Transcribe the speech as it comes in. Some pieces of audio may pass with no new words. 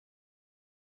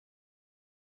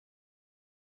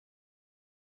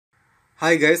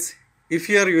Hi guys, if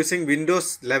you are using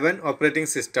Windows 11 operating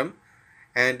system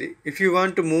and if you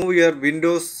want to move your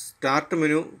Windows start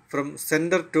menu from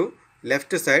center to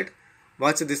left side,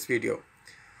 watch this video.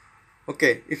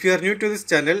 Okay, if you are new to this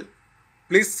channel,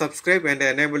 please subscribe and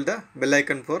enable the bell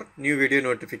icon for new video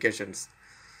notifications.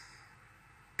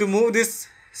 To move this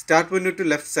start menu to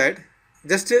left side,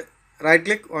 just right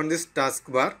click on this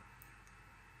taskbar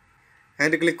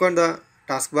and click on the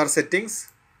taskbar settings.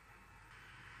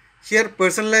 Here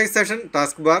personalization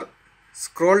taskbar,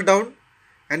 scroll down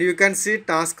and you can see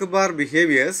taskbar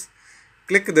behaviors.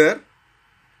 Click there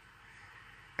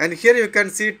and here you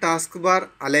can see taskbar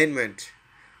alignment.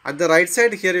 At the right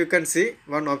side here you can see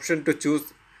one option to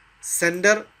choose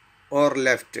center or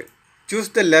left. Choose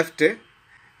the left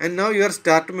and now your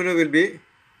start menu will be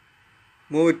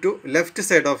moved to left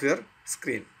side of your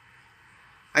screen.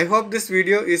 I hope this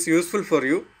video is useful for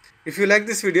you. If you like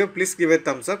this video, please give a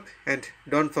thumbs up and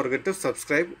don't forget to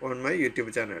subscribe on my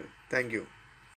YouTube channel. Thank you.